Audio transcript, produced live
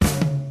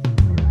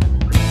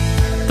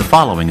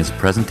following is a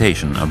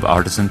presentation of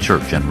Artisan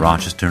Church in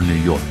Rochester, New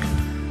York.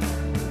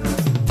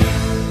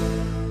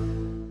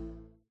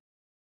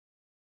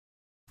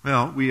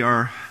 Well, we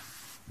are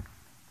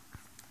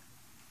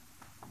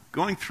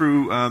going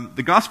through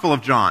the Gospel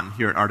of John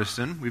here at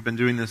Artisan. We've been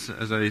doing this,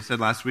 as I said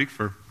last week,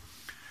 for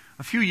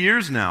a few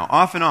years now,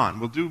 off and on.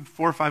 We'll do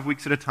 4 or 5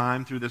 weeks at a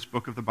time through this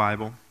book of the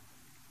Bible,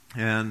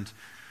 and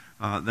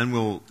then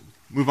we'll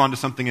move on to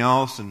something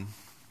else and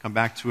come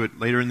back to it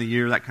later in the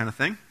year, that kind of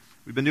thing.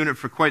 We've been doing it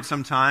for quite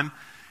some time,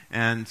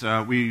 and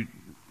we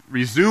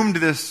resumed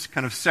this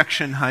kind of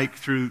section hike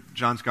through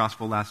John's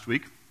Gospel last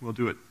week. We'll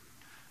do it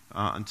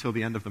until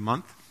the end of the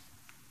month.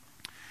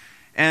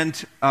 And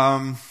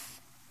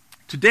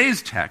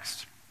today's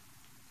text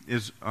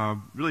is a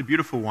really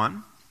beautiful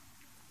one,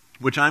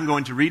 which I'm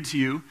going to read to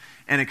you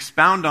and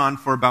expound on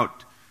for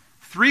about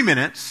 3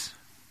 minutes.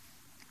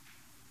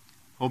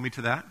 Hold me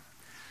to that,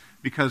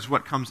 because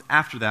what comes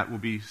after that will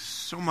be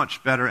so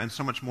much better and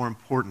so much more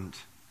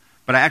important.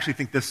 But I actually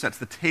think this sets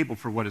the table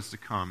for what is to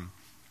come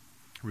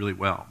really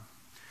well.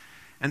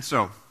 And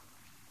so,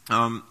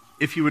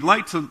 if you would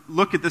like to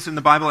look at this in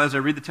the Bible as I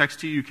read the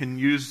text to you, you can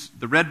use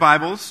the red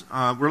Bibles.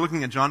 We're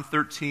looking at John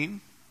 13.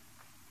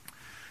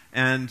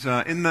 And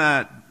in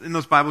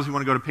those Bibles, you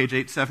want to go to page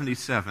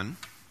 877.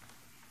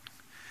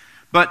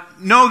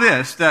 But know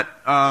this, that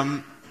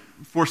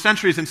for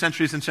centuries and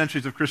centuries and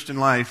centuries of Christian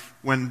life,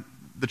 when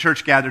the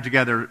church gathered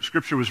together,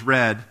 Scripture was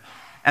read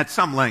at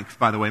some length,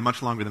 by the way,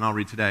 much longer than I'll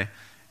read today.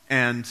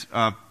 And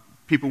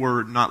people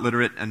were not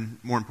literate and,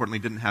 more importantly,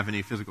 didn't have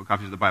any physical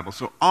copies of the Bible.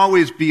 So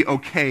always be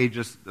okay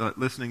just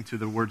listening to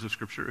the words of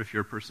Scripture if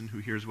you're a person who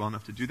hears well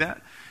enough to do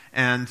that.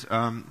 And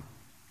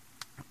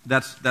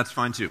that's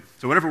fine too.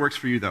 So whatever works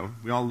for you, though.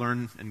 We all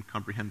learn and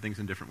comprehend things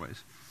in different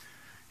ways.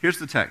 Here's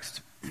the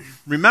text.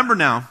 Remember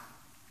now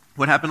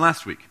what happened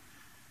last week.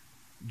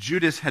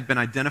 Judas had been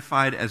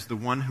identified as the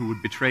one who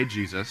would betray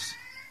Jesus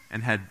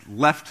and had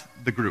left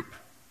the group.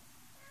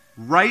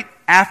 Right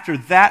after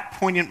that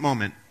poignant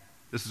moment,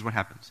 this is what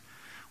happens.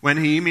 When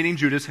he, meaning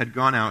Judas, had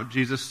gone out,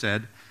 Jesus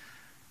said,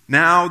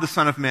 "Now the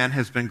Son of Man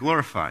has been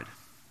glorified,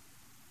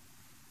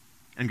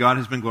 and God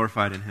has been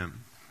glorified in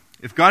him.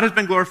 If God has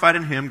been glorified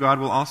in him, God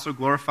will also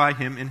glorify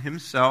him in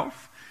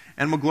himself,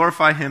 and will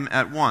glorify him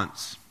at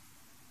once.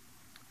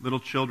 Little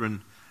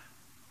children,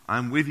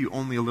 I'm with you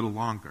only a little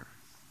longer.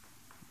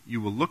 You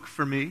will look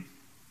for me,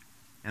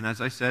 and as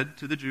I said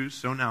to the Jews,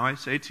 so now I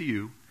say to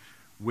you,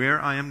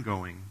 where I am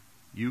going,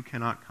 you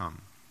cannot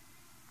come.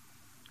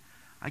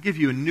 I give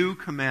you a new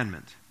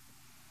commandment,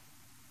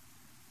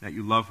 that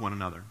you love one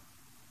another.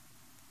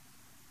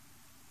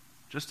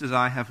 Just as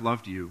I have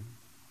loved you,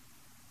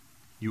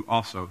 you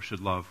also should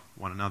love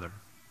one another.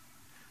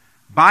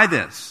 By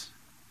this,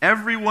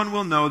 everyone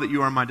will know that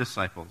you are my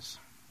disciples,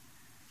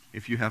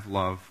 if you have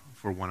love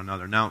for one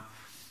another." Now,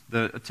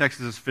 the text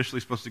is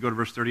officially supposed to go to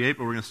verse 38,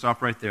 but we're going to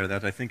stop right there.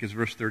 That, I think, is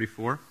verse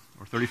 34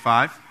 or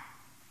 35,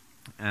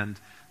 and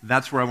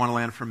that's where I want to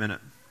land for a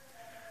minute.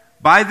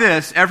 By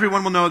this,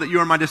 everyone will know that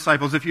you are my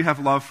disciples if you have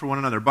love for one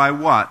another. By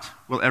what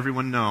will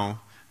everyone know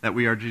that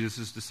we are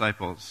Jesus'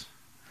 disciples?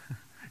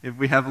 If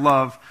we have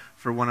love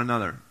for one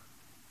another.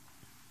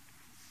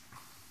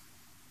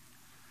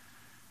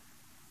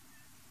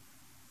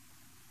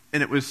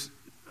 And it was,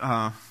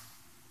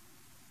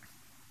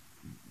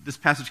 this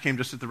passage came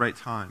just at the right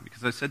time,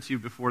 because I said to you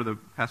before the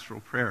pastoral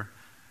prayer,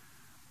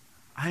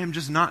 I am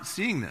just not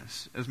seeing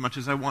this as much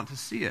as I want to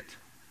see it.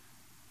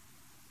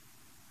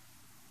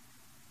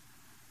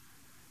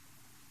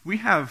 We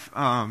have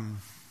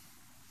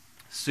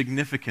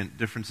significant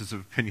differences of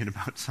opinion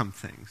about some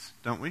things,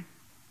 don't we?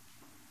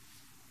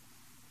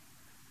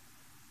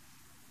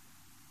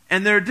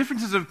 And there are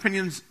differences of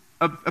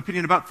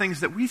opinion about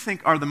things that we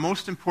think are the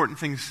most important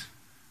things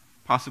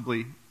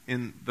possibly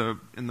in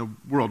the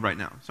world right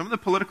now. Some of the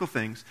political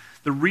things,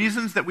 the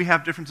reasons that we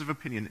have difference of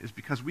opinion is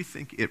because we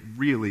think it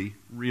really,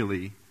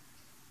 really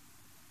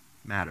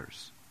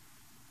matters.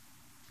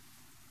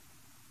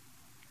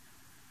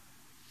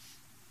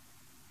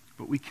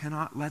 But we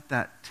cannot let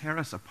that tear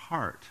us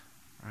apart,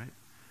 right?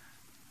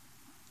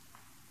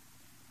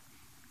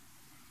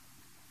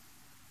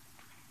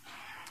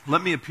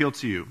 Let me appeal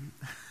to you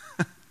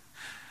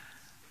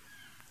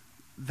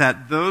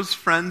that those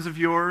friends of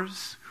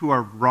yours who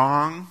are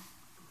wrong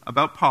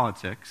about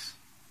politics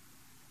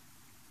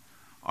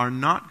are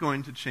not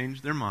going to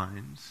change their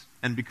minds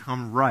and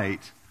become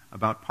right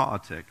about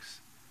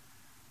politics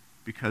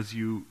because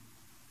you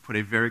put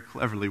a very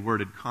cleverly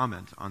worded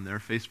comment on their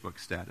Facebook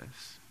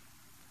status.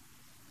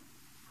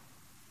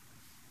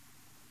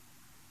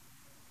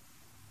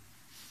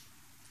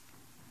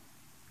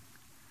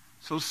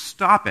 So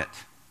stop it.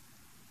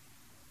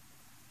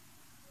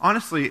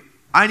 Honestly,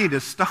 I need to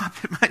stop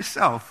it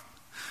myself.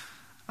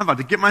 I'm about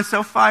to get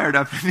myself fired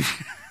up in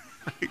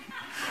here.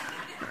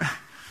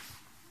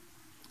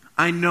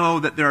 I know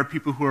that there are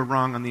people who are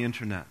wrong on the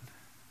internet.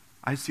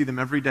 I see them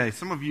every day.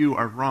 Some of you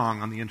are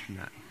wrong on the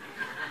internet.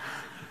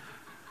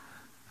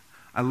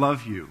 I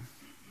love you,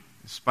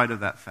 in spite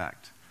of that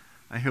fact.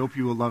 I hope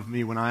you will love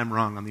me when I am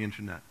wrong on the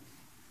internet.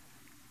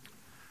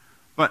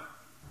 But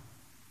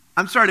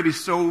I'm sorry to be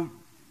so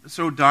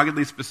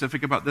doggedly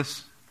specific about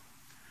this,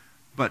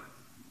 but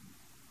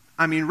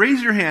I mean,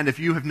 raise your hand if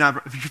you've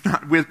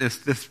not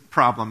witnessed this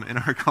problem in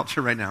our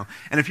culture right now.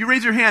 And if you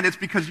raise your hand, it's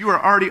because you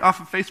are already off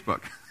of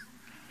Facebook.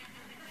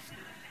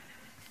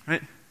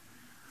 Right?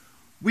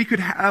 We could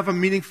have a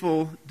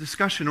meaningful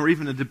discussion or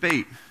even a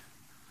debate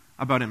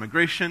about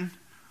immigration.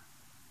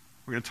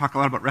 We're going to talk a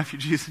lot about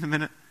refugees in a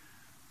minute.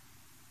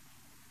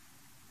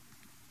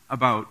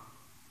 About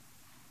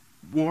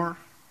war.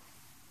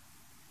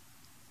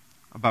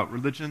 About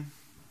religion.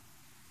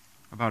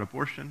 About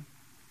abortion.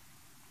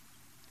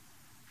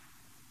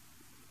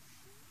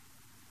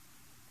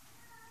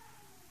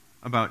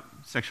 About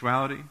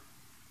sexuality.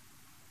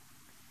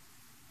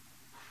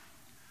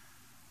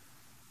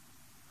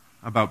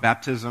 About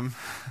baptism.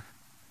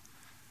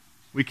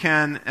 We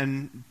can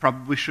and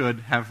probably should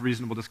have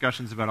reasonable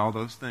discussions about all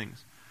those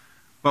things.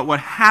 But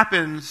what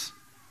happens,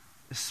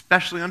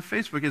 especially on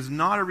Facebook, is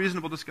not a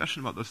reasonable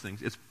discussion about those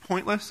things. It's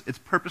pointless, it's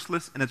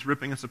purposeless, and it's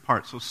ripping us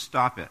apart. So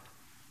stop it.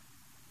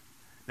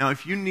 Now,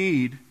 if you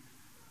need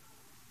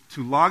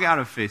to log out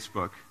of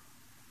Facebook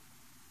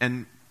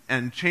and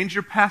change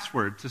your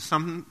password to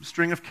some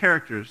string of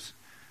characters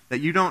that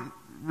you don't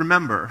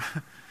remember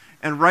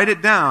and write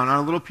it down on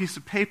a little piece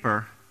of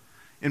paper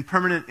in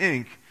permanent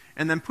ink,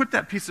 and then put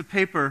that piece of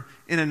paper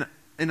in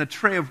a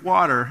tray of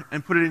water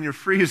and put it in your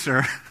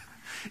freezer,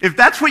 if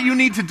that's what you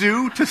need to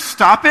do to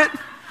stop it,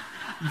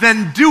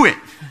 then do it.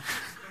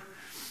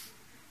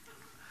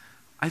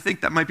 I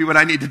think that might be what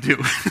I need to do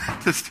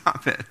to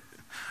stop it.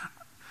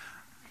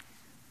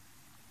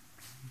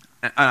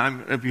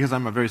 Because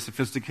I'm a very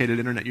sophisticated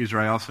internet user,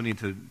 I also need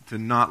to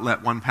not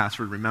let one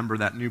password remember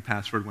that new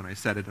password when I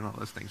set it and all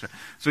those things. Right?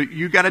 So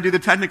you got to do the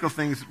technical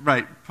things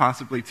right,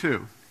 possibly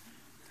too.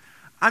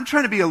 I'm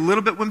trying to be a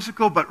little bit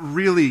whimsical, but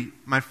really,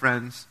 my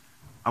friends,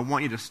 I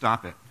want you to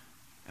stop it.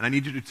 And I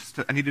need you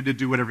to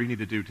do whatever you need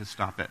to do to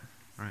stop it.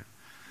 All right?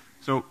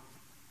 So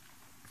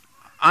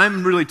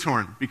I'm really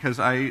torn because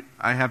I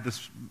have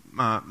this,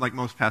 like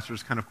most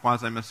pastors, kind of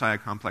quasi-Messiah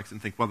complex and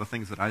think, well, the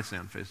things that I say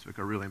on Facebook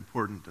are really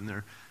important and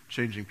they're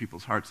changing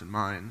people's hearts and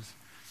minds.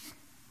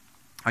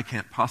 I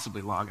can't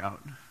possibly log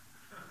out.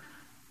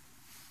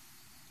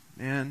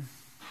 Man.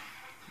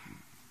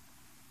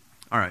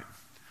 All right.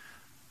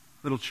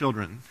 Little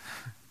children,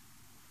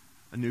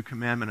 a new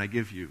commandment I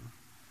give you.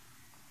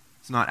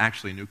 It's not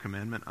actually a new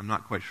commandment. I'm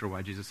not quite sure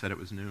why Jesus said it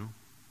was new.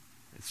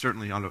 It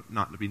certainly ought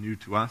not to be new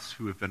to us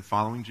who have been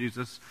following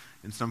Jesus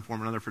in some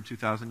form or another for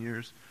 2,000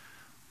 years.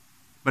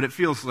 But it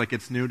feels like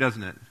it's new,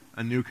 doesn't it?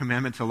 A new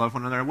commandment to love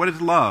one another. What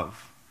is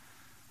love?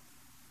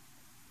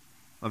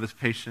 Love is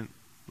patient.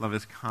 Love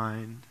is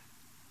kind.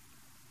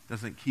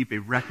 Doesn't keep a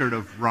record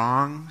of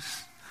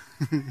wrongs.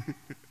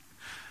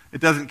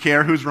 It doesn't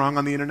care who's wrong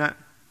on the internet.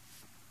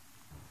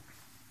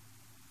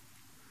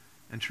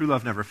 And true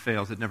love never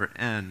fails. It never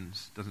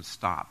ends. Doesn't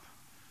stop.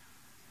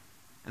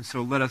 And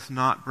so let us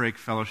not break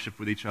fellowship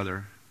with each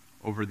other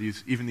over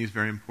even these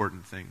very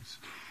important things.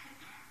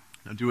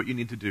 Now do what you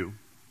need to do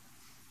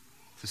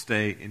to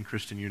stay in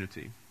Christian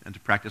unity and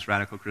to practice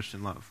radical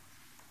Christian love.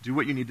 Do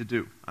what you need to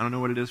do. I don't know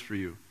what it is for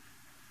you.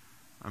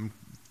 I'm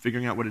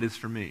figuring out what it is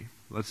for me.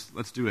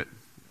 Let's do it.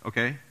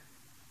 Okay?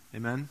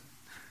 Amen?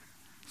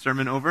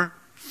 Sermon over?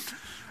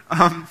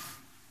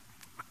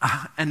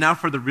 And now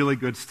for the really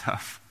good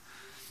stuff.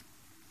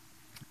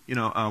 You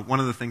know, one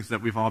of the things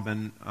that we've all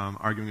been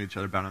arguing with each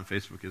other about on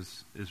Facebook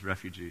is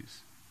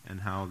refugees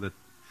and how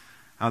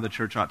the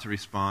church ought to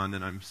respond.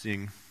 And I'm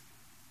seeing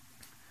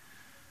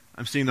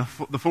the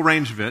full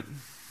range of it,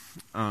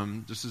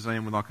 just as I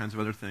am with all kinds of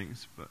other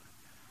things. But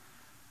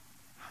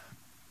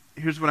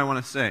here's what I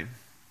want to say,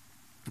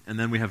 and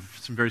then we have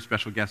some very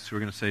special guests who are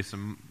going to say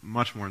some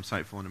much more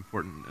insightful and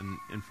important and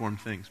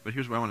informed things. But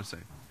here's what I want to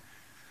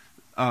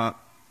say: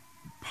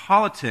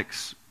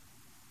 politics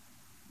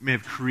may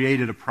have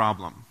created a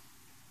problem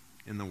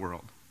in the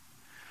world.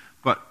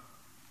 But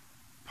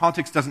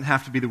politics doesn't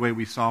have to be the way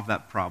we solve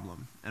that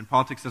problem. And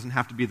politics doesn't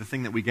have to be the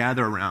thing that we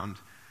gather around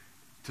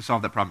to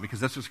solve that problem, because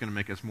that's just going to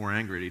make us more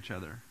angry at each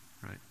other,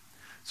 right?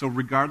 So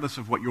regardless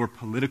of what your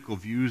political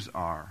views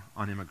are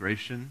on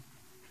immigration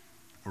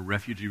or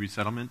refugee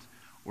resettlement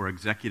or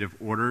executive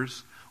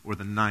orders or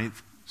the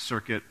Ninth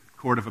Circuit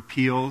Court of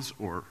Appeals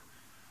or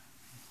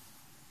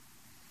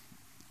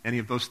any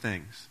of those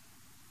things,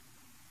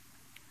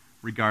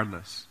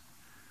 regardless,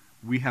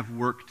 we have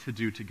work to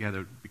do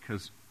together,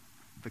 because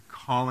the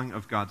calling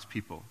of God's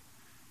people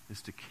is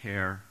to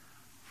care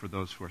for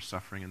those who are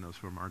suffering and those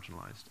who are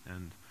marginalized.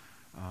 And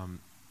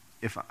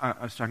if I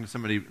was talking to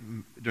somebody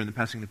during the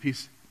passing of the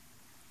peace,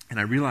 and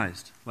I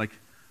realized, like,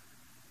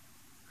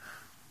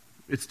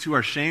 it's to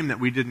our shame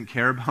that we didn't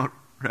care about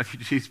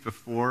refugees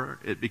before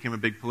it became a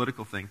big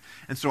political thing.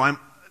 And so I'm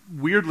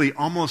weirdly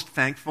almost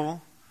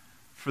thankful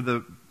for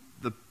the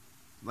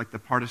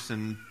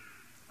partisan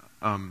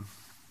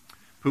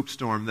poop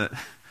storm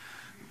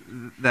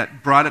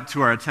that brought it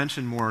to our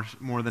attention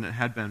more than it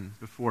had been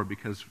before,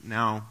 because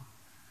now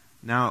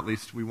at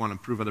least we want to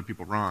prove other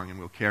people wrong, and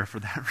we'll care for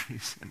that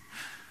reason.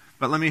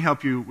 But let me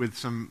help you with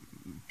some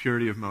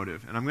purity of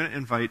motive. And I'm going to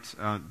invite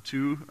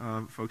two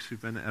folks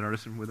who've been at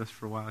Artisan with us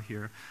for a while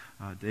here,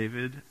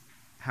 David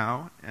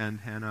Howe and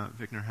Hannah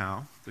Vickner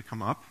Howe, to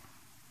come up.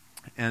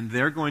 And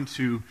they're going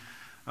to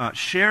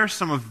share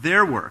some of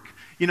their work.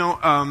 You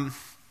know,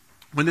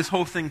 when this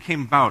whole thing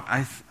came about,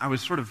 I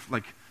was sort of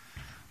like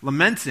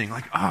lamenting,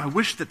 like, oh, I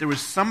wish that there was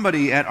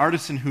somebody at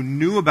Artisan who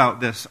knew about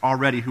this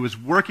already, who was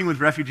working with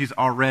refugees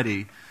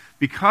already,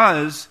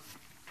 because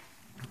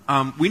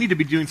we need to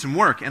be doing some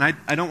work, and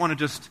I don't want to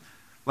just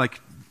like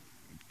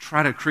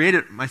try to create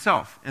it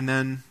myself, and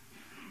then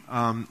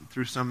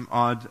through some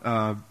odd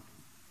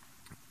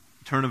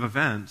turn of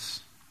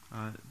events,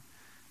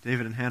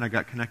 David and Hannah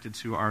got connected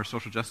to our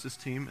social justice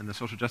team, and the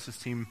social justice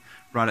team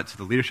brought it to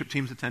the leadership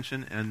team's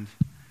attention, and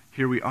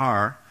here we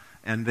are.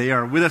 And they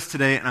are with us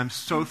today, and I'm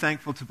so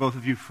thankful to both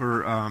of you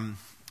for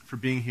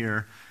being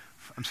here.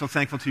 I'm so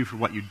thankful to you for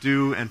what you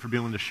do and for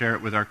being willing to share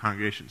it with our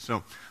congregation.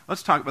 So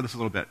let's talk about this a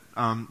little bit.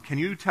 Can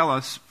you tell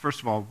us,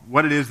 first of all,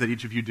 what it is that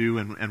each of you do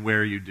and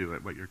where you do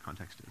it, what your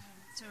context is?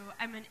 So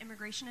I'm an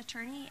immigration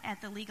attorney at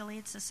the Legal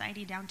Aid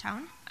Society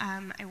downtown.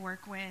 I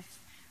work with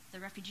the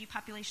refugee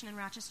population in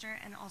Rochester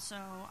and also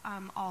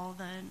all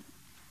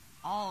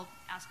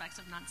aspects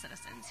of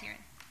non-citizens here.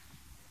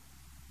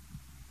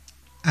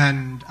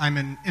 And I'm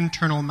an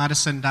internal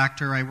medicine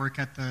doctor. I work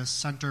at the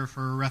Center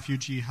for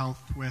Refugee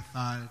Health with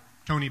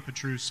Tony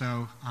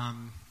Petruso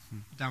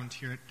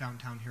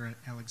downtown here at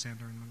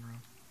Alexander and Monroe.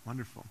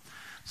 Wonderful.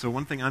 So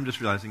one thing I'm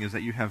just realizing is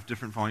that you have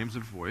different volumes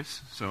of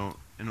voice. So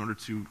in order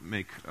to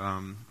make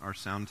our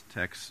sound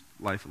tech's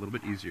life a little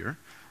bit easier,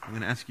 I'm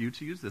going to ask you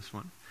to use this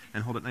one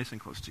and hold it nice and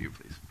close to you,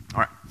 please.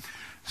 All right.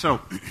 So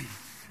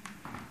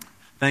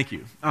thank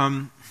you.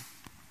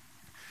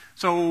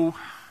 So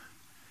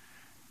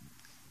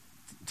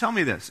tell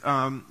me this.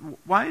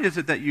 Why is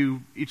it that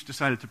you each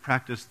decided to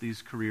practice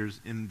these careers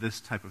in this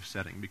type of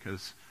setting?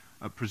 Because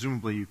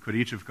presumably you could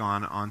each have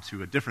gone on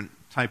to a different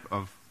type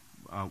of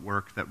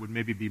work that would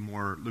maybe be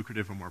more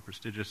lucrative or more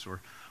prestigious or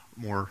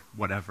more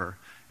whatever.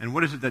 And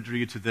what is it that drew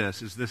you to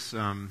this? Is this,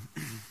 and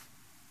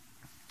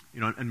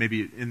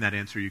maybe in that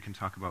answer you can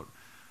talk about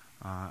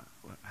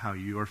how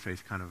your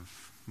faith kind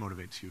of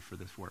motivates you for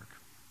this work.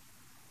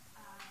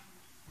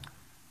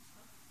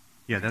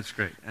 Yeah, that's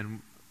great.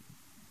 And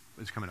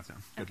it's coming up now.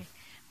 Good. Okay.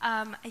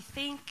 I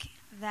think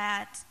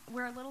that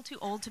we're a little too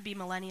old to be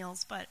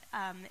millennials, but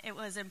it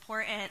was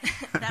important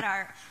that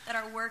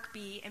our work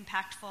be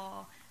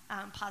impactful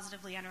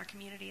positively on our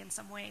community in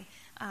some way.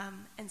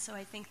 And so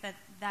I think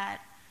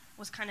that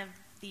was kind of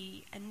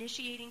the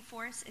initiating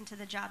force into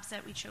the jobs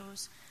that we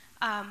chose.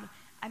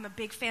 I'm a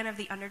big fan of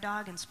the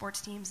underdog and sports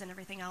teams and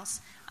everything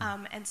else.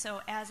 And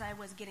so as I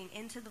was getting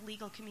into the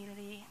legal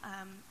community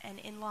and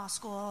in law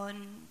school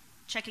and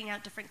checking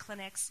out different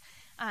clinics,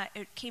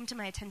 it came to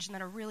my attention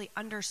that a really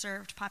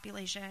underserved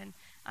population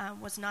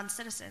was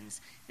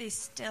non-citizens. They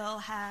still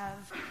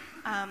have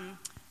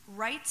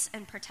rights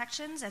and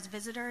protections as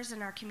visitors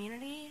in our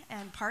community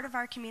and part of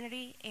our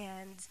community,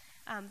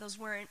 and those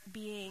weren't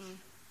being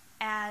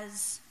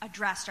as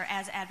addressed or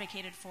as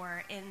advocated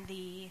for in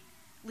the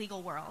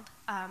legal world.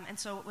 And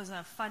so it was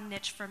a fun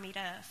niche for me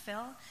to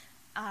fill.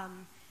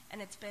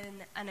 And it's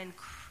been an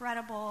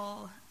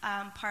incredible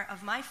part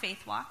of my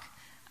faith walk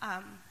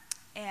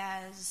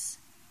as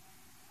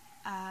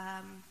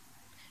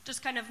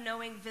just kind of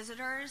knowing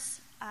visitors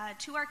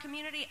to our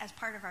community as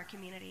part of our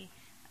community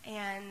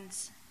and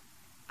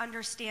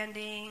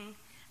understanding,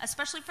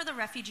 especially for the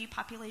refugee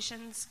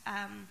populations,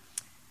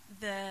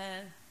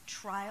 the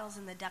trials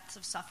and the depths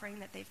of suffering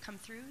that they've come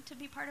through to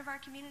be part of our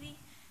community.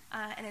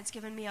 And it's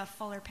given me a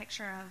fuller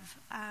picture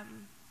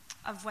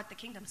of what the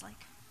kingdom's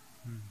like.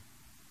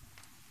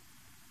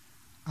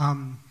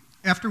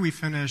 After we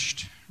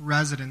finished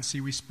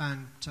residency, we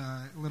spent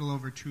a little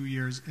over 2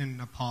 years in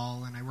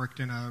Nepal, and I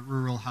worked in a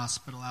rural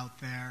hospital out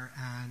there,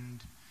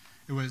 and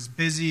it was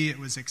busy, it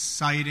was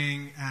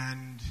exciting,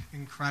 and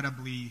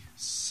incredibly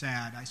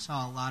sad. I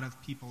saw a lot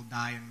of people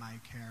die in my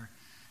care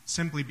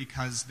simply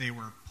because they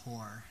were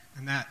poor,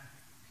 and that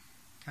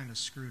kind of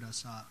screwed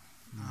us up.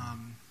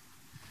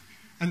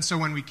 And so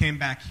when we came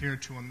back here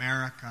to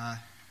America,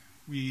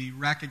 we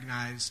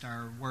recognized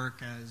our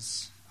work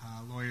as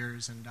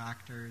lawyers and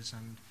doctors,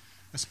 and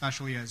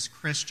especially as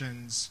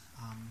Christians,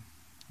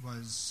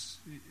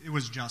 it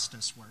was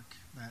justice work.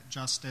 That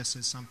justice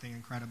is something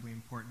incredibly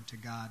important to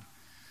God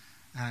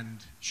and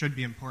should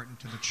be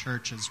important to the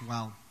church as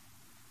well.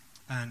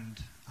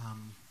 And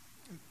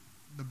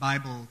the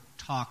Bible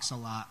talks a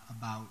lot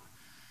about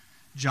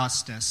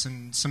justice,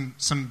 and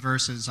some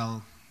verses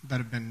that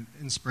have been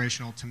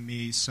inspirational to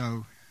me.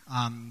 So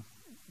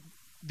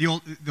the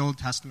Old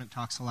Testament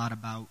talks a lot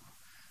about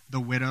the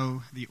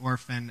widow, the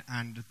orphan,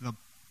 and the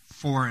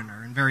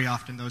foreigner, and very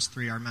often those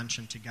three are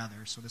mentioned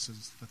together. So this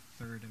is the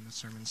third in the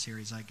sermon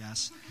series, I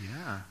guess.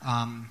 Yeah.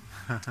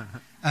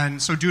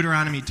 And so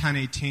Deuteronomy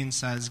 10:18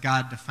 says,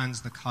 God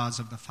defends the cause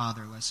of the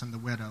fatherless and the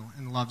widow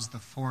and loves the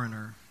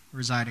foreigner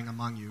residing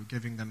among you,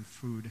 giving them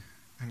food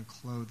and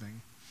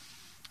clothing.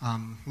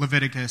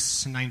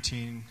 Leviticus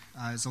 19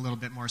 is a little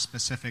bit more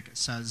specific. It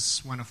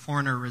says, when a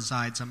foreigner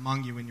resides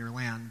among you in your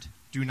land,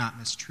 do not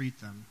mistreat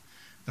them.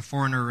 The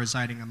foreigner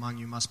residing among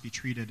you must be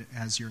treated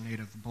as your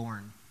native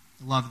born.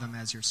 Love them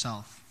as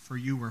yourself, for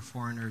you were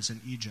foreigners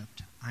in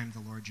Egypt. I am the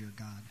Lord your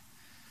God.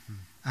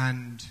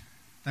 And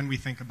then we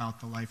think about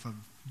the life of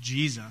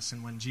Jesus,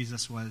 and when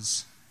Jesus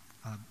was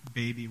a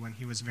baby, when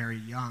he was very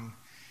young,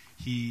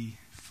 he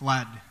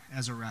fled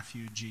as a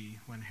refugee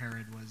when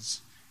Herod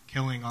was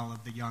killing all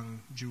of the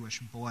young Jewish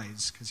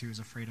boys because he was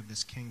afraid of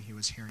this king he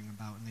was hearing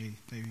about, and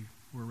they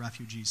were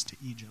refugees to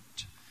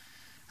Egypt.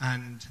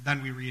 And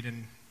then we read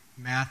in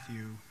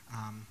Matthew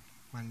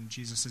when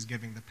Jesus is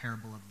giving the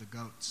parable of the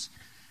goats,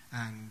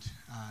 and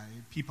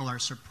people are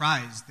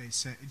surprised. They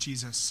say,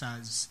 Jesus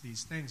says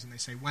these things, and they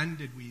say, "When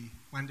did we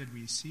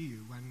see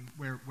you?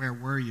 Where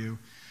were you?"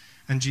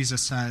 And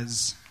Jesus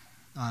says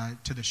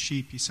to the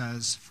sheep, he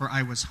says, "For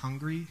I was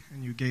hungry,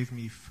 and you gave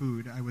me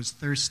food. I was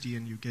thirsty,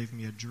 and you gave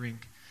me a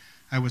drink.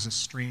 I was a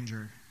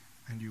stranger,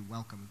 and you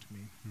welcomed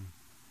me."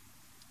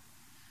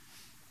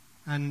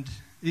 And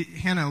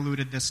Hannah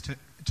alluded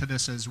to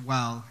this as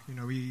well.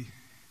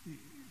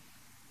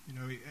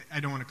 I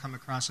don't want to come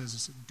across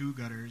as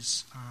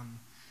do-gooders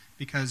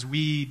because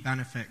we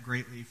benefit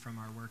greatly from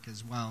our work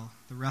as well.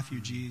 The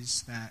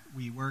refugees that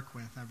we work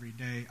with every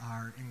day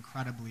are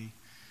incredibly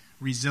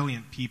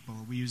resilient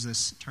people. We use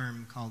this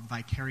term called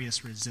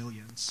vicarious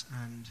resilience.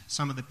 And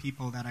some of the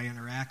people that I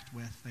interact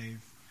with,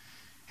 they've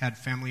had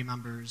family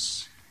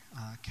members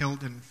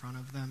killed in front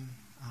of them.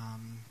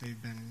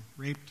 They've been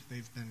raped,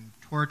 they've been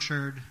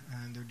tortured,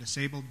 and they're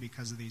disabled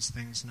because of these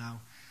things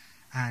now.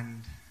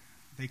 And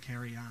they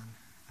carry on.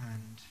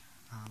 And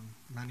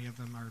many of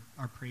them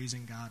are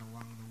praising God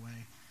along the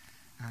way.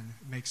 And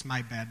it makes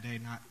my bad day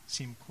not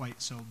seem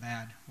quite so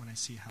bad when I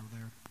see how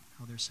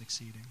they're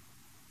succeeding.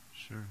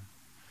 Sure.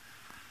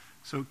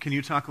 So can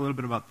you talk a little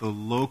bit about the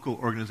local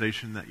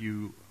organization that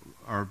you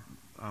are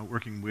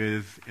working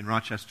with in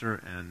Rochester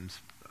and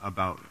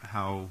about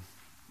how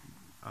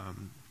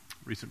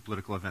recent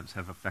political events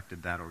have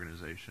affected that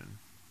organization?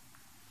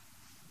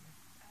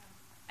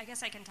 I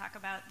guess I can talk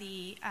about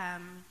the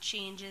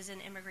changes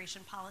in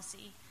immigration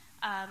policy.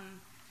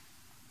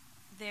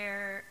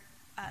 The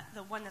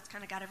one that's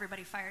kind of got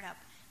everybody fired up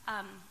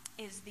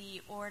is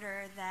the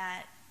order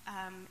that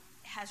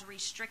has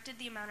restricted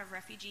the amount of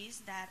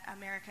refugees that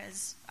America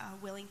is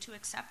willing to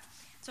accept.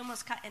 It's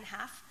almost cut in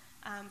half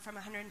from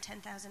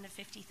 110,000 to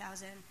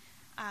 50,000.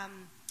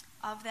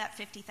 Of that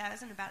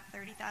 50,000, about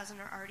 30,000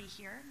 are already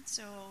here.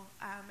 So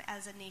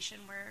as a nation,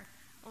 we're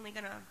only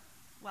going to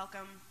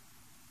welcome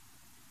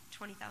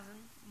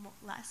 20,000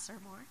 less or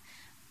more.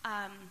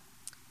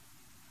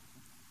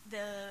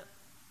 The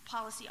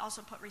policy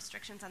also put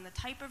restrictions on the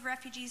type of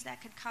refugees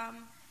that could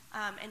come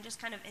and just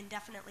kind of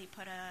indefinitely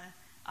put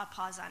a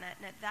pause on it.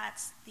 And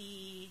that's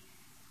the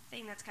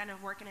thing that's kind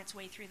of working its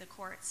way through the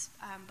courts.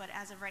 But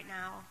as of right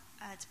now,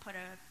 it's put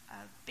a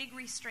big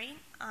restraint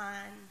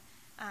on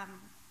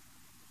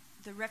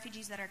the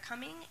refugees that are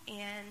coming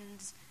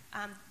and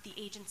the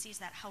agencies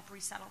that help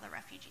resettle the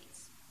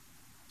refugees.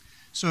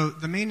 So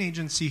the main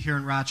agency here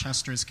in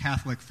Rochester is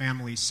Catholic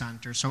Family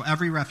Center. So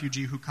every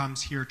refugee who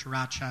comes here to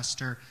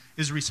Rochester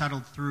is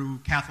resettled through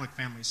Catholic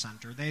Family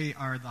Center. They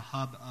are the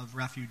hub of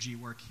refugee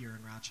work here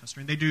in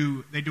Rochester. And they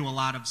do a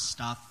lot of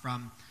stuff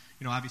from,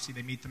 obviously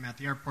they meet them at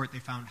the airport,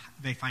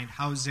 they find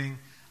housing,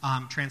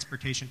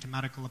 transportation to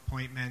medical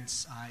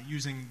appointments,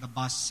 using the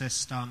bus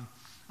system,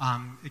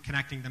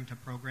 connecting them to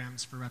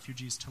programs for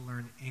refugees to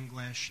learn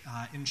English,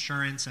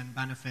 insurance and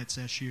benefits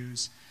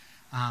issues,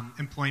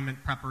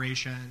 employment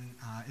preparation,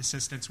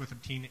 assistance with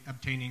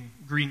obtaining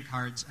green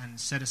cards and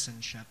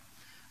citizenship.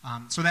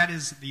 So that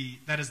is the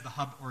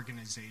hub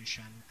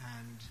organization,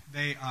 and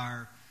they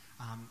are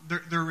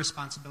their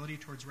responsibility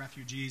towards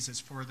refugees is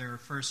for their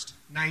first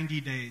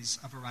 90 days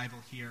of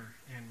arrival here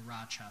in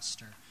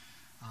Rochester.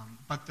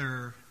 But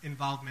their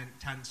involvement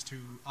tends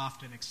to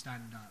often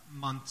extend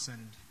months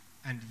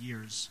and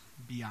years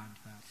beyond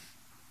that.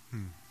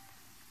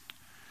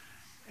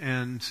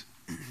 And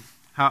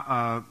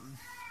how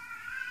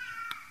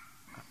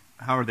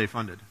are they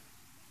funded?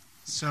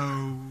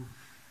 So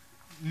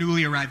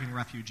newly arriving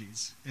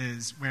refugees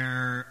is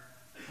where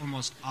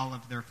almost all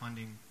of their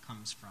funding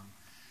comes from.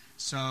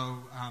 So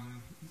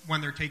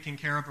when they're taking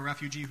care of a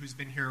refugee who's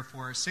been here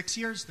for 6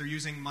 years, they're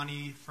using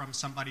money from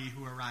somebody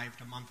who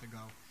arrived a month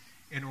ago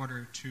in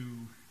order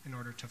to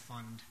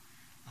fund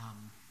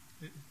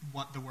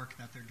what the work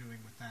that they're doing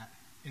with that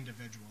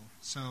individual.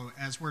 So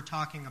as we're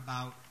talking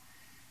about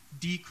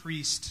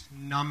decreased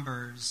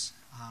numbers,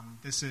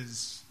 this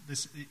is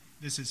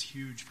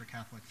huge for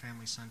Catholic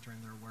Family Center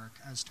and their work.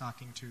 I was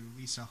talking to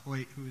Lisa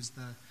Hoyt, who is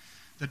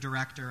the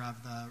director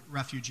of the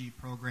refugee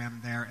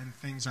program there, and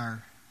things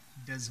are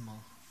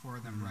dismal for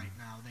them right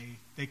now.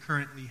 They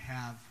currently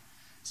have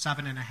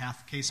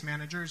 7.5 case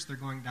managers. They're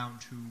going down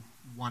to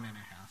 1.5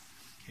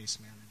 case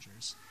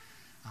managers.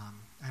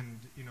 And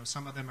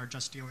some of them are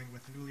just dealing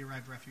with newly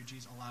arrived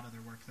refugees. A lot of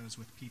their work, though, is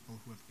with people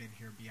who have been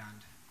here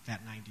beyond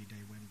that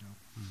 90-day window.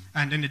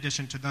 And in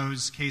addition to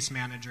those case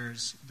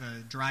managers,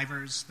 the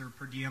drivers, their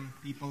per diem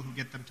people who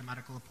get them to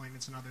medical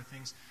appointments and other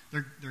things,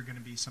 they're going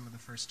to be some of the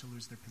first to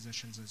lose their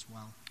positions as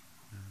well.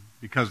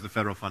 Because the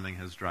federal funding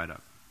has dried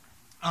up.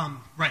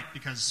 Right,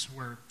 because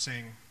we're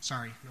saying,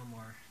 sorry, no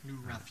more new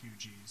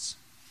refugees.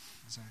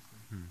 Exactly.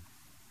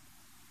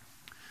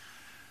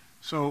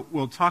 So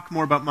we'll talk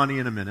more about money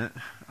in a minute,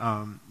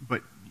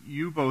 but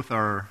you both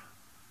are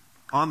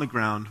on the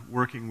ground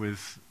working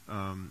with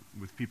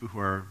people who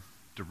are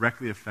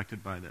directly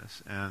affected by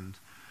this. And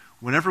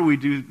whenever we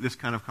do this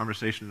kind of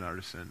conversation at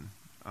Artisan,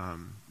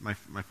 my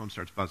phone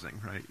starts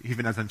buzzing, right?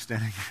 Even as I'm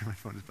standing here, my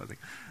phone is buzzing.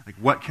 Like,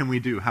 what can we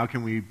do? How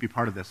can we be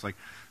part of this?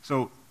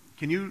 So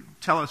can you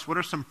tell us what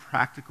are some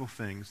practical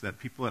things that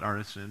people at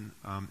Artisan,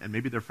 and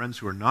maybe their friends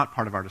who are not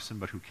part of Artisan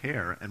but who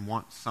care and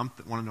want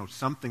to know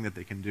something that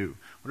they can do?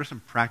 What are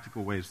some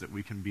practical ways that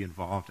we can be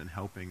involved in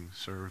helping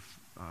serve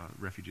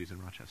refugees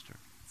in Rochester?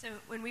 So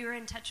when we were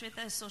in touch with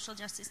the social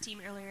justice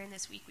team earlier in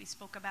this week, we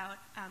spoke about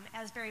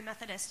Asbury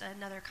Methodist,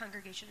 another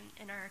congregation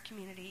in our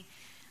community,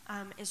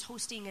 is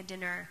hosting a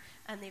dinner,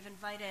 and they've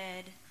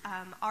invited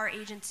our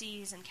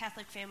agencies and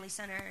Catholic Family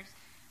Center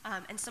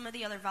and some of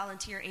the other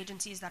volunteer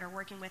agencies that are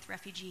working with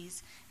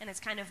refugees, and it's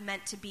kind of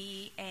meant to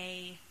be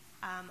a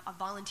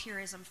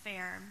volunteerism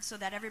fair so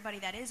that everybody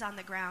that is on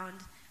the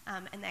ground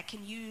and that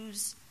can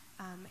use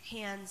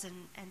hands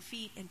and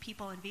feet and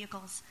people and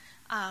vehicles,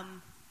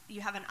 you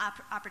have an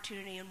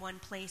opportunity in one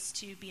place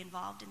to be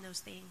involved in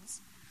those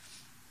things.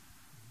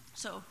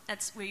 So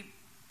we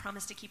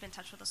promise to keep in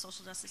touch with the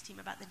social justice team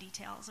about the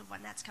details of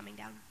when that's coming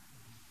down.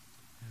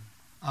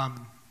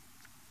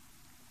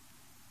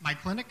 My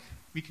clinic,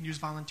 we can use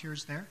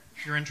volunteers there.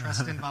 If you're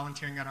interested in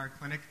volunteering at our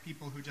clinic,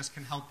 people who just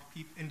can help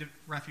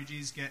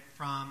refugees get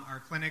from our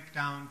clinic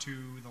down to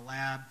the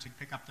lab to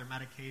pick up their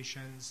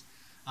medications,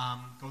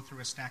 go through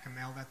a stack of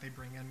mail that they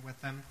bring in with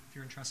them. If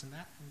you're interested in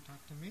that, come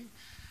talk to me.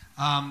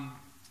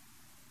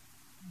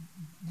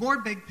 More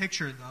big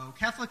picture, though,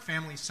 Catholic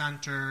Family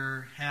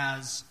Center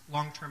has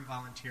long-term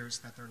volunteers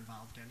that they're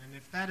involved in. And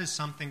if that is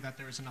something that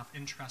there is enough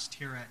interest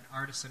here at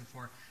Artisan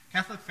for,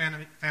 Catholic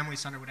Family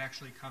Center would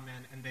actually come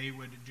in and they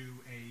would do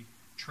a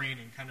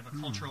training, kind of a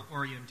cultural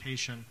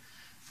orientation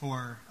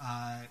for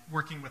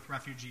working with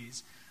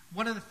refugees.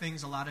 One of the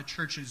things a lot of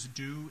churches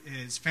do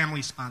is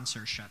family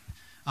sponsorship.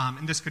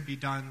 And this could be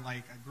done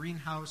like a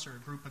greenhouse or a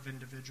group of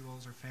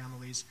individuals or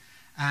families.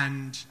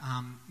 And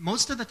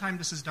most of the time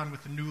this is done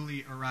with the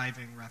newly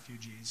arriving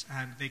refugees.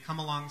 And they come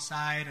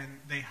alongside and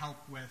they help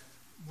with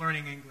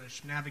learning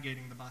English,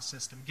 navigating the bus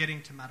system,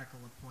 getting to medical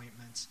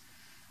appointments.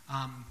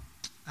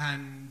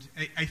 And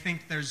I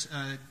think there's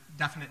a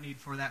definite need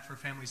for that for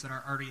families that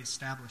are already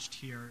established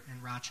here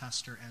in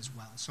Rochester as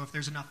well. So if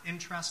there's enough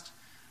interest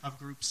of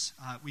groups,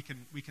 we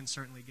can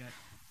certainly get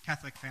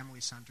Catholic Family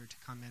Center to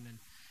come in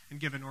and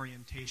give an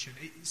orientation.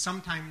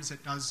 Sometimes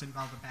it does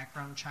involve a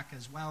background check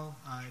as well,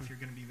 if you're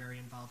going to be very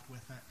involved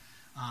with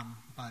it.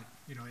 But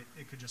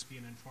it could just be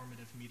an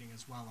informative meeting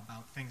as well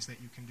about things that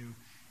you can do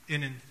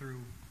in and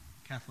through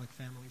Catholic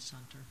Family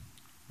Center.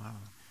 Wow.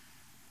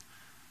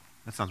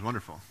 That sounds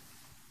wonderful.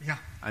 Yeah.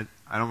 I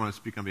don't want to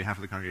speak on behalf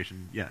of the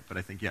congregation yet, but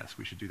I think, yes,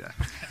 we should do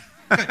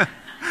that.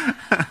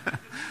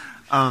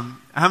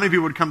 How many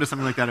people would come to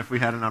something like that if we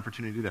had an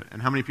opportunity to do that?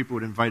 And how many people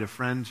would invite a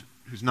friend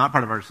who's not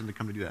part of Artisan to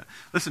come to do that?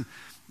 Listen,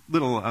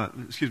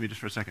 excuse me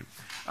just for a second.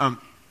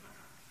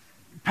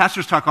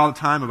 Pastors talk all the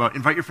time about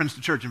invite your friends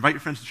to church, invite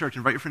your friends to church,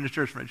 invite your friends to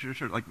church, invite your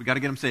church. Like, we got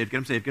to get them saved, get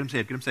them saved, get them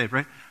saved, get them saved,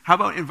 right? How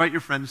about invite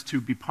your friends to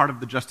be part of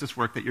the justice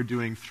work that you're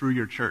doing through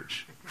your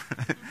church?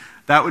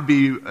 That would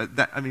be,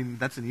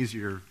 that's an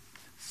easier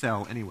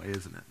sell anyway,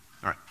 isn't it?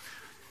 All right.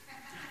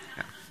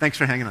 Yeah. Thanks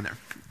for hanging on there.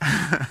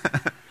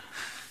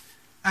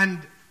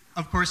 And,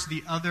 of course,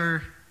 the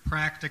other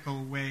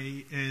practical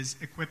way is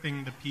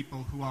equipping the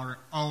people who are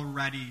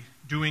already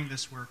doing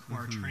this work, who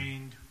are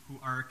trained, who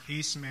are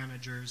case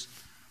managers,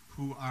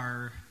 who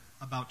are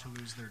about to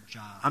lose their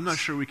jobs. I'm not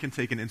sure we can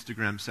take an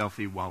Instagram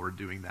selfie while we're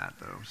doing that,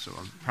 though, so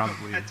I'm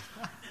probably...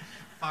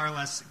 Far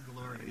less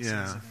glorious,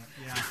 yeah. Isn't it?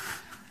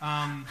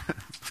 Yeah.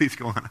 Please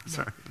go on. I'm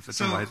sorry. I'm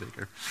such a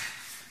wiseacre.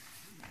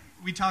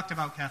 We talked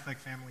about Catholic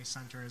Family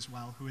Center as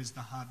well, who is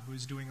the hub, who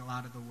is doing a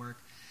lot of the work.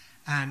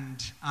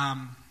 And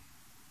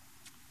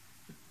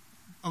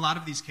a lot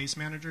of these case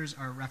managers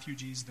are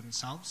refugees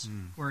themselves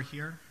who are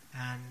here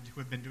and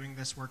who have been doing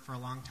this work for a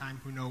long time,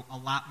 who know a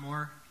lot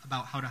more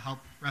about how to help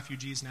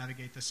refugees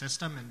navigate the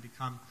system and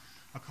become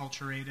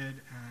acculturated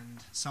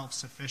and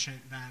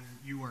self-sufficient than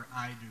you or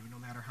I do, no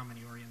matter how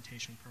many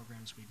orientation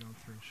programs we go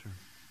through. Sure.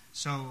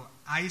 So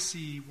I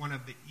see one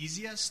of the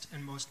easiest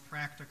and most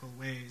practical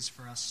ways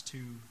for us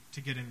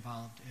to get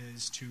involved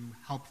is to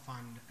help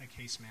fund a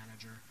case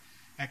manager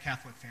at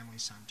Catholic Family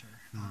Center,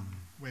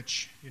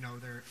 which,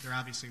 they're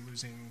obviously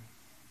losing,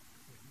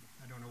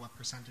 I don't know what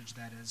percentage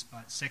that is,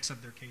 but 6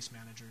 of their case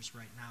managers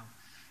right now.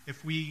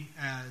 If we,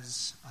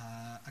 as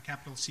a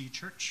capital C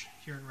church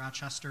here in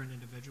Rochester and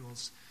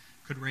individuals,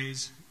 could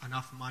raise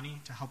enough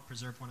money to help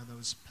preserve one of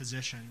those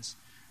positions,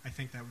 I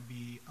think that would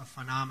be a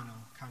phenomenal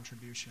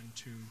contribution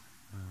to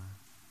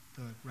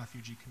the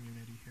refugee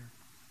community here.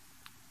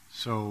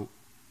 So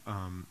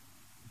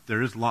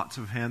there is lots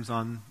of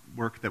hands-on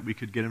work that we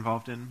could get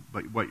involved in,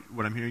 but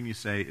what I'm hearing you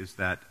say is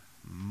that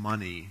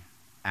money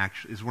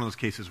actually is one of those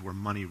cases where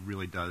money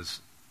really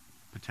does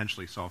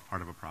potentially solve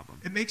part of a problem.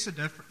 It makes a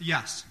difference.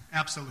 Yes,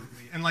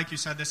 absolutely. And like you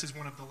said, this is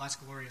one of the less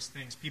glorious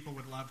things. People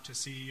would love to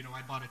see,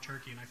 I bought a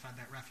turkey and I fed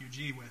that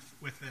refugee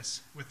with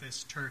this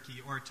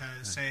turkey, or to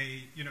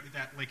say,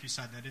 that, like you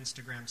said, that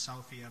Instagram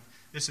selfie of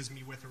this is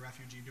me with a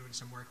refugee doing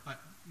some work,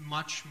 but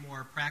much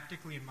more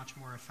practically and much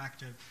more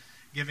effective,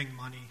 giving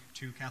money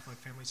to Catholic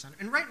Family Center.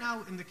 And right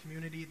now in the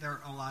community, there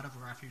are a lot of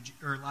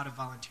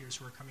volunteers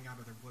who are coming out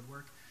of their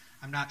woodwork.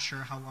 I'm not sure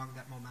how long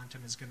that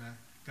momentum is gonna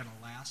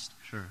last.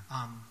 Sure.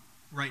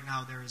 Right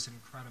now, there is an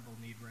incredible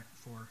need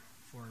for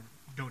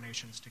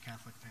donations to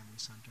Catholic Family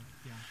Center.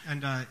 Yeah,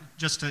 and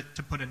just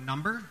to put a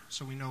number,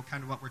 so we know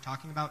kind of what we're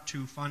talking about,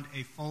 to fund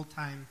a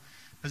full-time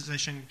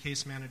position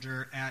case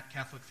manager at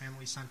Catholic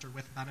Family Center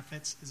with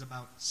benefits is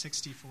about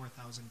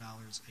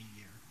 $64,000 a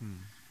year.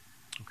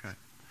 Okay.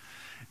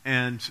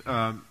 And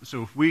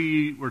so if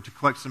we were to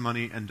collect some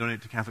money and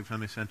donate to Catholic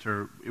Family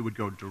Center, it would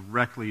go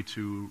directly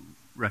to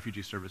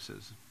refugee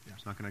services. Yeah.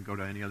 It's not going to go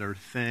to any other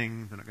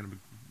thing. They're not going to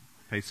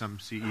pay some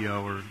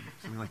CEO or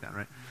something like that,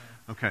 right?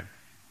 No. Okay.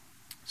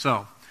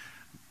 So,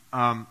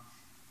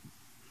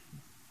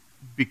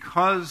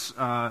 because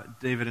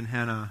David and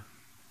Hannah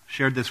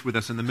shared this with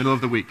us in the middle of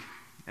the week,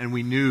 and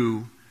we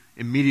knew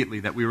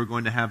immediately that we were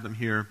going to have them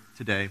here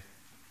today,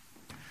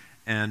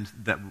 and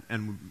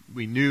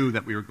we knew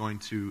that we were going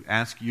to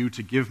ask you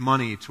to give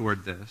money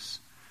toward this,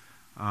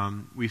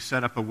 we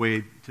set up a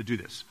way to do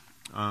this.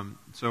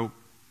 So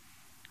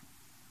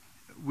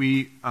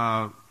we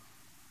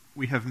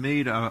have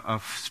made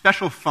a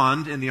special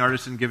fund in the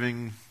Artisan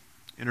Giving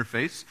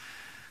interface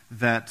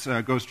that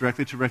goes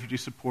directly to refugee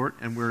support,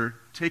 and we're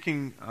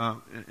taking,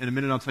 in a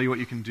minute I'll tell you what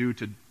you can do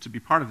to be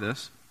part of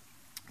this,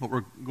 but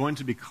we're going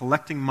to be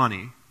collecting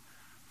money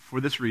for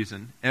this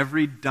reason.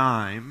 Every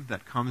dime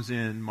that comes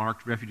in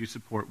marked refugee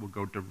support will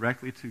go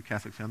directly to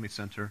Catholic Family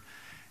Center,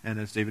 and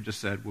as David just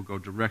said, will go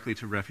directly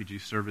to refugee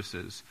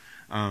services.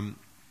 That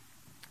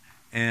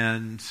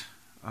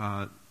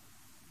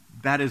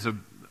is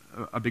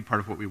a big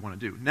part of what we want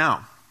to do.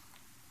 Now,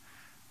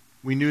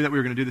 we knew that we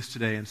were going to do this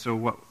today, and so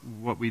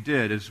what we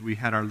did is we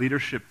had our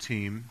leadership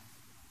team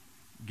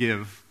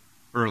give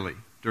early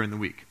during the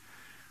week.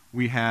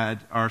 We had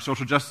our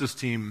social justice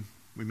team,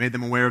 we made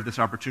them aware of this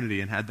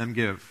opportunity and had them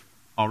give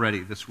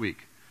already this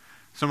week.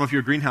 Some of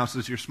your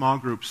greenhouses, your small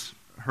groups,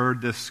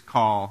 heard this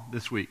call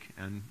this week,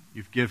 and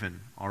you've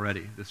given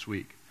already this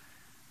week.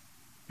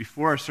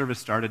 Before our service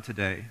started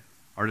today,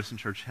 Artisan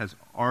Church has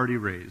already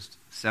raised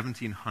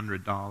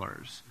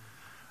 $1,700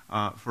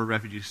 for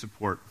refugee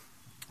support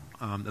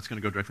that's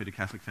going to go directly to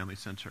Catholic Family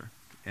Center.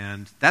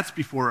 And that's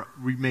before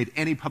we made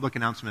any public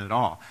announcement at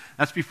all.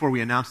 That's before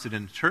we announced it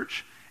in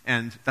church,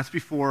 and that's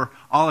before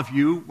all of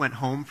you went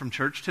home from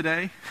church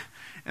today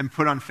and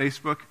put on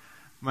Facebook,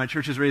 my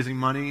church is raising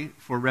money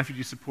for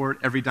refugee support.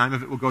 Every dime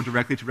of it will go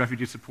directly to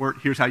refugee support.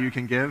 Here's how you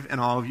can give, and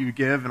all of you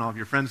give, and all of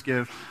your friends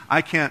give.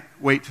 I can't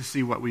wait to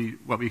see what we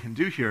can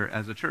do here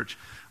as a church.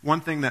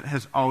 One thing that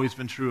has always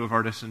been true of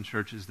Artisan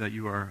Church is that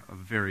you are a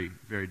very,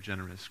 very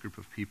generous group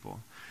of people.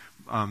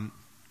 And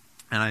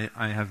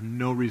I have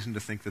no reason to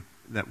think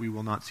that we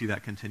will not see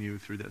that continue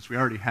through this. We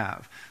already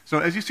have. So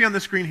as you see on the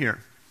screen here,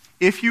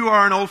 if you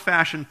are an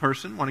old-fashioned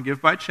person, want to give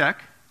by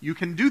check, you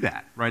can do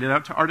that. Write it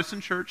out to Artisan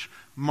Church,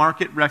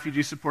 mark it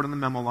refugee support on the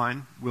memo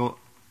line. We'll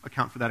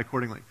account for that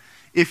accordingly.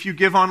 If you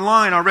give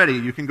online already,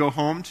 you can go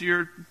home to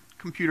your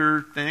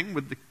computer thing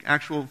with the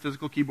actual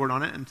physical keyboard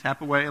on it and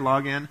tap away,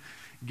 log in,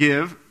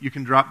 give. You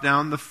can drop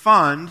down the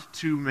fund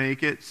to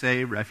make it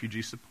say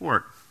refugee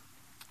support.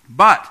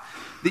 But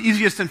the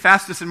easiest and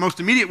fastest and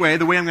most immediate way,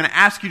 the way I'm going to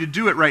ask you to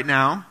do it right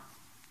now,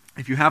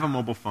 if you have a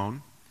mobile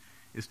phone,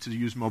 is to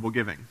use mobile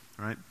giving,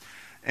 right?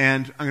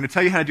 And I'm going to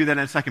tell you how to do that in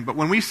a second. But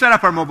when we set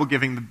up our mobile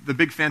giving, the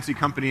big fancy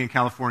company in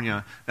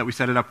California that we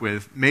set it up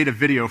with made a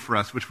video for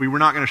us, which we were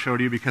not going to show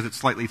to you because it's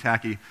slightly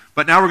tacky.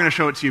 But now we're going to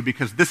show it to you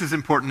because this is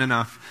important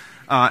enough.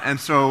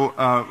 And so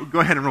go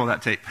ahead and roll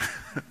that tape.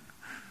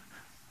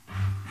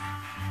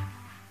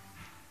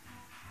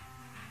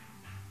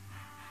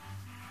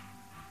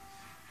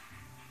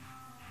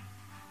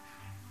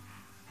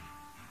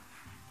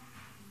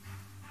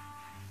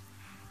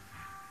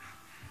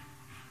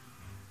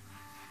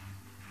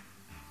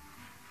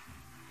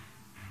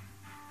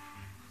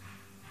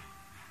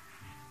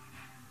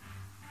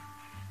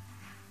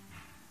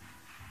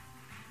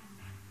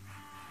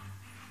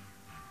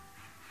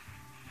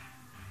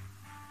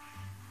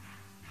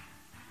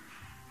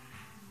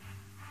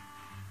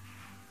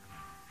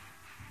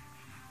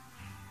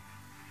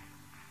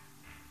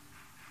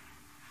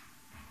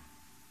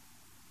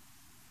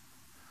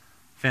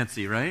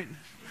 Fancy, right?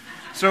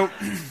 So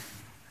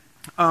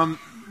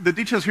the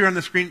details here on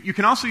the screen. You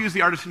can also use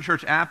the Artisan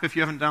Church app. If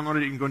you haven't downloaded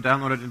it, you can go and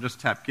download it and just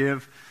tap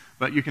give.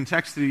 But you can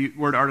text the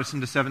word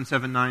artisan to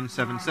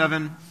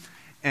 77977.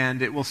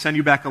 and it will send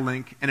you back a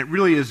link, and it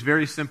really is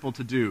very simple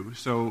to do.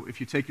 So if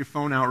you take your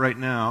phone out right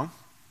now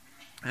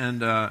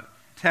and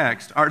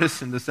text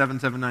Artisan to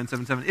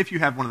 77977, if you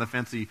have one of the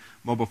fancy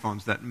mobile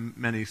phones that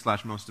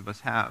many/most of us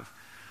have.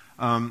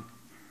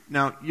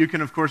 Now, you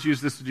can, of course,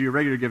 use this to do your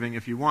regular giving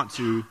if you want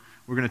to.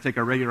 We're going to take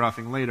our regular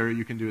offering later.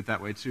 You can do it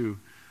that way, too.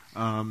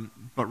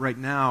 But right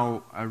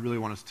now, I really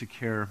want us to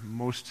care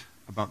most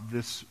about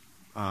this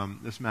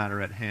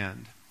matter at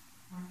hand.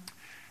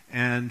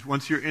 And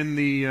once you're in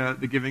the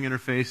giving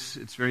interface,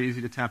 it's very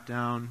easy to tap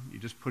down. You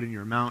just put in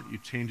your amount. You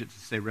change it to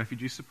say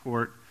refugee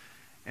support.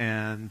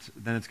 And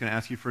then it's going to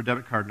ask you for a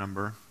debit card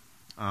number.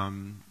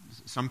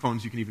 Some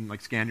phones you can even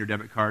scan your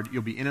debit card.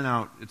 You'll be in and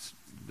out.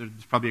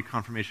 There's probably a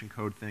confirmation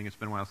code thing. It's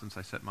been a while since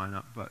I set mine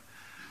up. But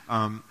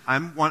I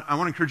want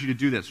to encourage you to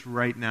do this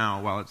right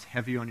now while it's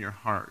heavy on your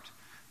heart.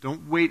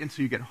 Don't wait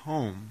until you get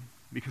home.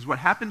 Because what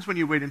happens when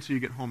you wait until you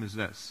get home is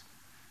this.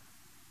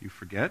 You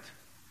forget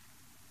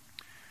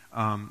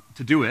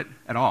to do it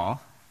at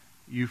all.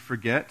 You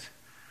forget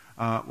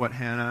what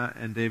Hannah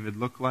and David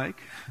look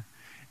like,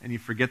 and you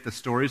forget the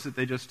stories that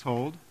they just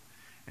told,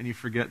 and you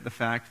forget the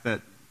fact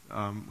that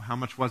how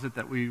much was it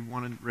that we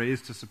wanted to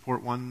raise to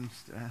support one,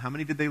 how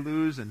many did they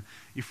lose, and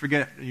you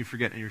forget, and you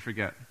forget, and you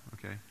forget.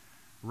 Okay,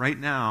 right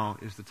now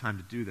is the time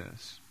to do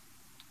this.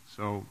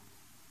 So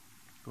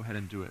go ahead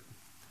and do it.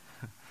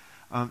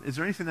 Is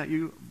there anything that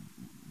you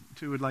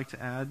two would like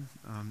to add?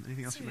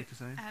 Anything else you'd like to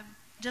say?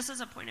 Just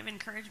as a point of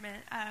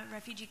encouragement, a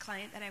refugee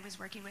client that I was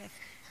working with,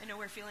 I know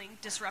we're feeling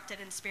disrupted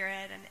in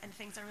spirit and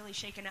things are really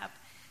shaken up.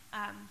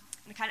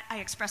 I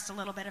expressed a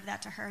little bit of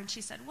that to her, and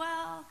she said,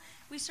 well,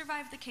 we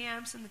survived the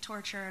camps and the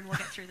torture, and we'll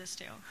get through this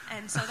too.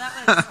 And so that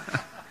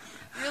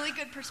was really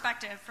good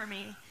perspective for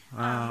me.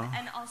 Wow.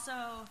 And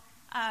also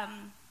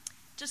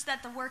just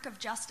that the work of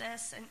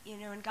justice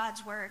and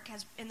God's work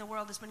in the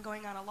world has been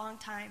going on a long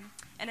time,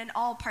 and in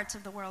all parts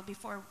of the world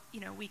before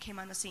we came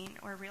on the scene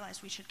or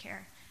realized we should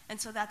care. And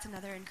so that's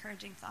another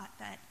encouraging thought,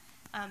 that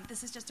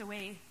this is just a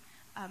way,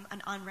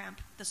 an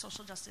on-ramp the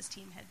social justice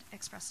team had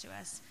expressed to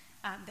us,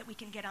 that we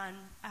can get on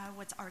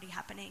what's already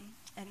happening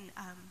and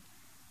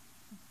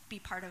be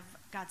part of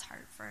God's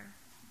heart for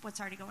what's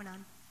already going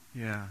on.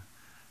 Yeah,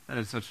 that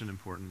is such an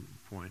important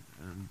point,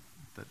 and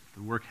that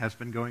the work has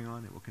been going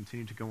on. It will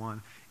continue to go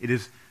on. It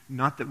is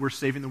not that we're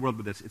saving the world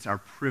with this. It's our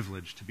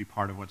privilege to be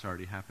part of what's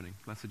already happening.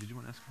 Leslie, did you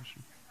want to ask a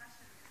question?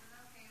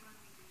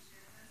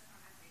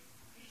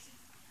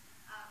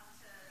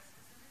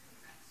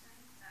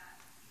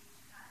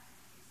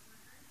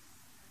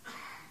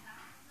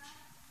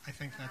 I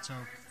think that's okay.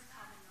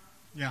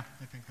 Yeah,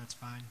 I think that's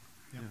fine.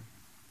 Yep.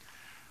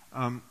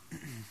 Yeah.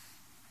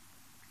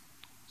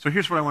 So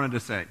here's what I wanted to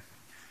say.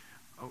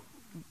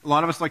 A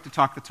lot of us like to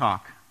talk the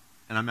talk,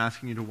 and I'm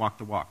asking you to walk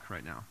the walk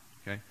right now.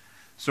 Okay?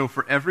 So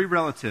for every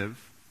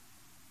relative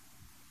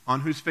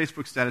on whose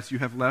Facebook status you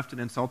have left an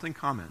insulting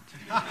comment,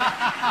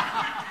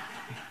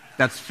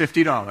 that's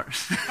 $50.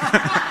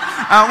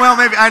 Well,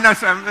 maybe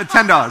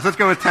 $10. Let's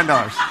go with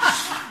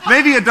 $10.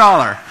 Maybe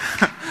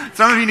 $1.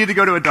 Some of you need to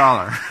go to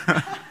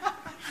 $1.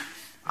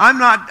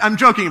 I'm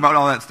joking about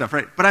all that stuff,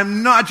 right? But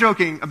I'm not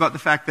joking about the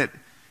fact that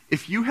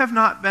if you have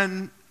not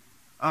been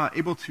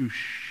able to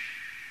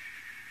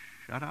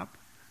shut up,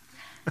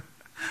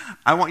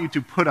 I want you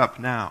to put up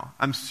now.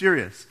 I'm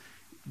serious.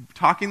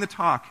 Talking the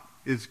talk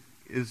is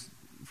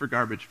for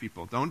garbage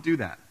people. Don't do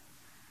that.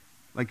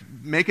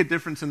 Make a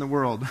difference in the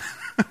world.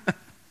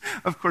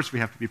 Of course we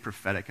have to be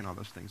prophetic and all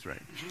those things,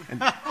 right?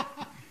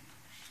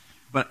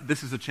 But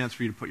this is a chance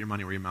for you to put your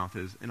money where your mouth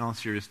is, in all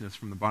seriousness,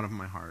 from the bottom of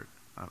my heart,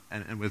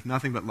 and with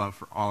nothing but love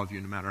for all of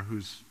you, no matter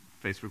whose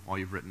Facebook wall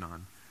you've written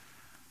on.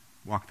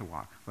 Walk the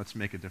walk. Let's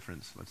make a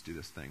difference. Let's do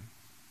this thing.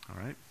 All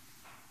right?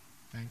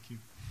 Thank you.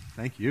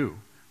 Thank you.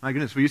 My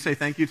goodness, will you say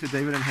thank you to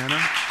David and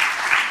Hannah?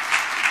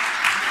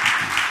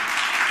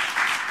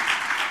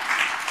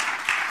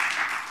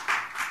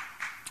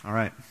 All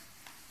right.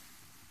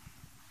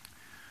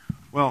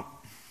 Well,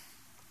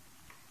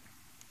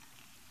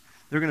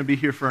 they're going to be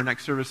here for our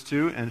next service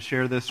too and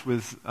share this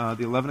with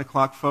the 11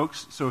 o'clock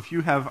folks. So if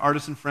you have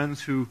artisan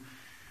friends who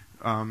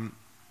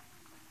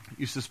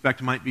you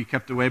suspect might be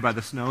kept away by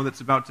the snow that's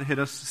about to hit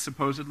us,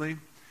 supposedly,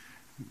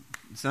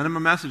 send them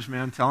a message,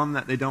 man. Tell them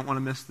that they don't want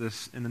to miss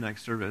this in the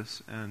next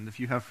service. And if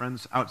you have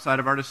friends outside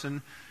of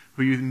Artisan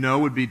who you know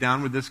would be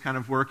down with this kind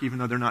of work, even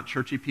though they're not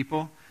churchy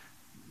people,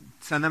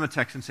 send them a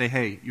text and say,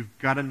 hey, you've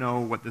got to know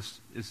what's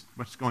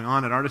going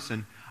on at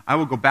Artisan. I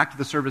will go back to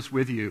the service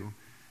with you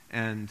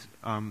and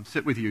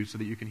sit with you so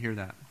that you can hear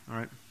that. All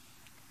right?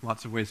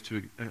 Lots of ways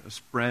to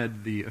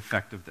spread the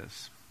effect of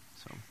this.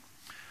 So,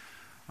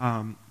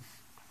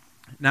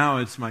 now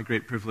it's my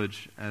great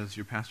privilege as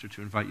your pastor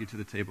to invite you to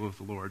the table of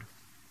the Lord.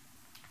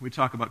 We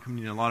talk about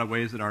communion in a lot of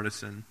ways at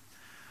Artisan,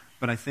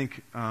 but I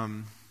think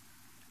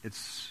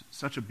it's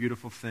such a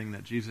beautiful thing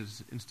that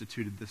Jesus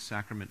instituted this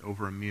sacrament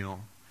over a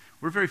meal.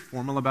 We're very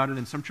formal about it,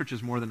 in some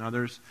churches more than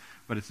others,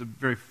 but it's a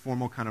very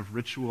formal kind of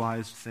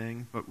ritualized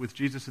thing. But with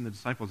Jesus and the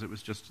disciples, it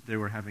was just they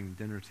were having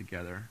dinner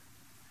together.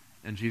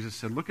 And Jesus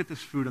said, look at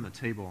this food on the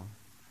table.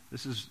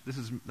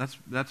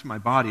 That's my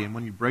body, and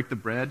when you break the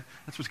bread,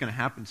 that's what's going to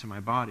happen to my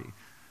body.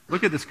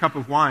 Look at this cup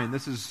of wine.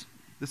 This is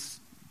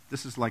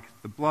like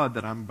the blood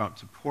that I'm about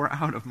to pour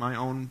out of my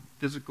own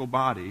physical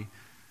body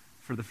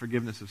for the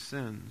forgiveness of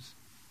sins.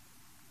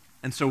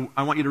 And so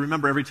I want you to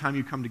remember every time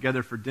you come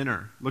together for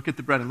dinner, look at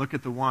the bread and look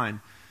at the wine.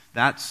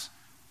 That's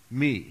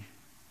me.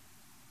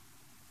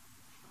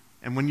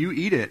 And when you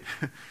eat it,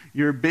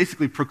 you're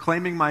basically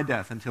proclaiming my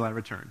death until I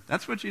return.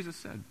 That's what Jesus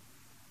said.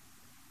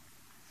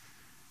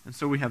 And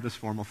so we have this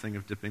formal thing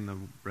of dipping the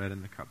bread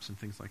in the cups and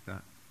things like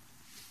that.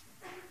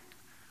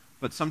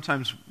 But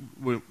sometimes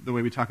the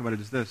way we talk about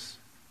it is this.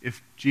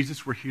 If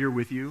Jesus were here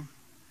with you,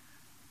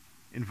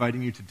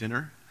 inviting you to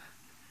dinner,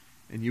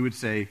 and you would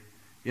say,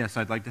 yes,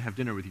 I'd like to have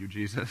dinner with you,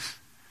 Jesus,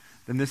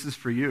 then this is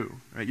for you,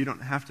 right? You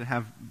don't have to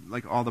have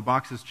like all the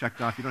boxes checked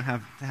off. You don't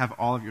have to have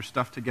all of your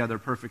stuff together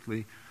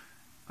perfectly.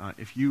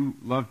 If you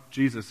love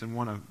Jesus and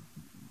want to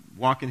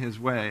walk in his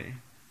way,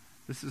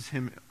 this is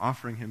him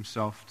offering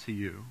himself to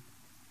you.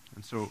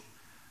 And so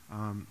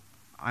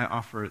I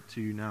offer it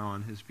to you now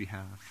on his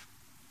behalf.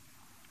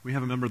 We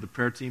have a member of the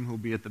prayer team who will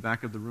be at the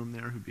back of the room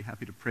there who'd be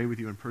happy to pray with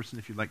you in person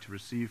if you'd like to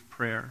receive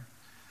prayer.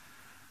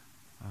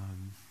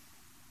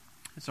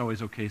 It's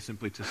always okay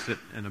simply to sit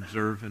and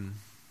observe and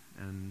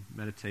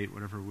meditate,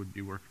 whatever would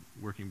be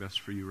working best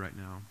for you right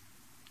now.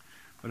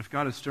 But if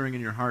God is stirring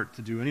in your heart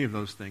to do any of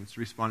those things,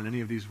 to respond in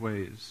any of these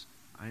ways,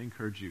 I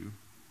encourage you,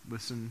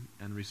 listen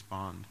and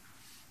respond.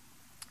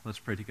 Let's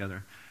pray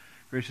together.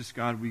 Gracious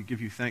God, we give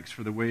you thanks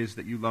for the ways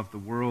that you love the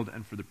world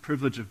and for the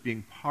privilege of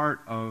being part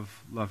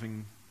of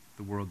loving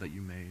the world that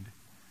you made.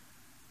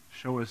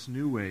 Show us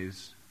new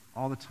ways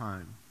all the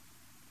time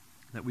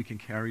that we can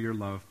carry your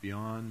love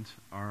beyond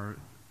our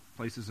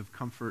places of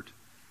comfort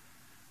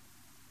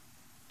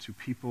to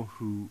people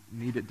who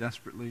need it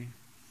desperately,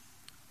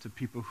 to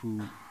people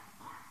who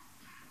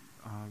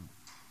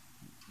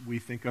we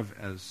think of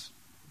as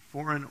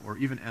foreign or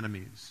even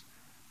enemies.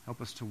 Help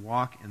us to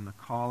walk in the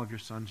call of your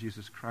Son,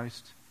 Jesus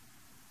Christ,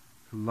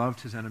 who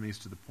loved his enemies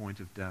to the point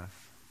of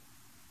death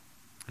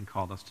and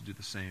called us to do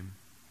the same.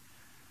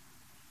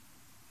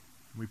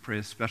 We pray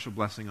a special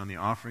blessing on the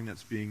offering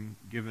that's being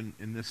given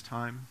in this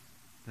time,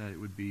 that it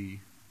would be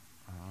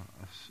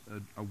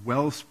a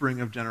wellspring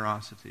of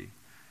generosity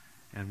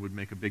and would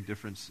make a big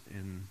difference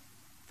in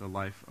the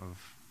life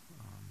of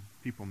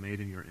people made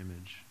in your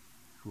image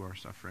who are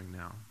suffering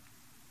now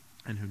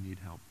and who need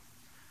help.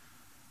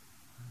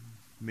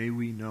 May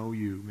we know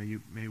you.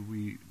 May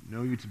we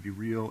know you to be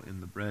real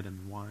in the bread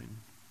and the wine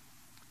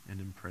and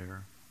in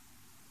prayer.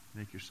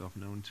 Make yourself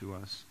known to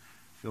us.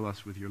 Fill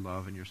us with your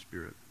love and your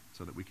spirit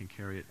so that we can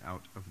carry it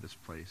out of this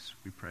place.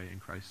 We pray in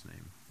Christ's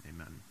name.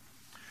 Amen.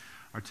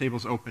 Our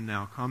table's open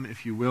now. Come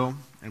if you will,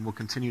 and we'll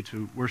continue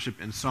to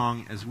worship in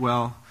song as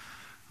well.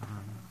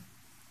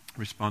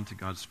 Respond to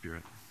God's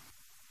Spirit.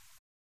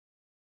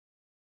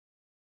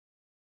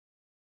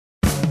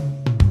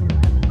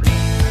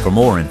 For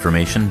more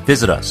information,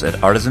 visit us at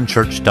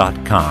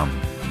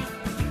artisanchurch.com.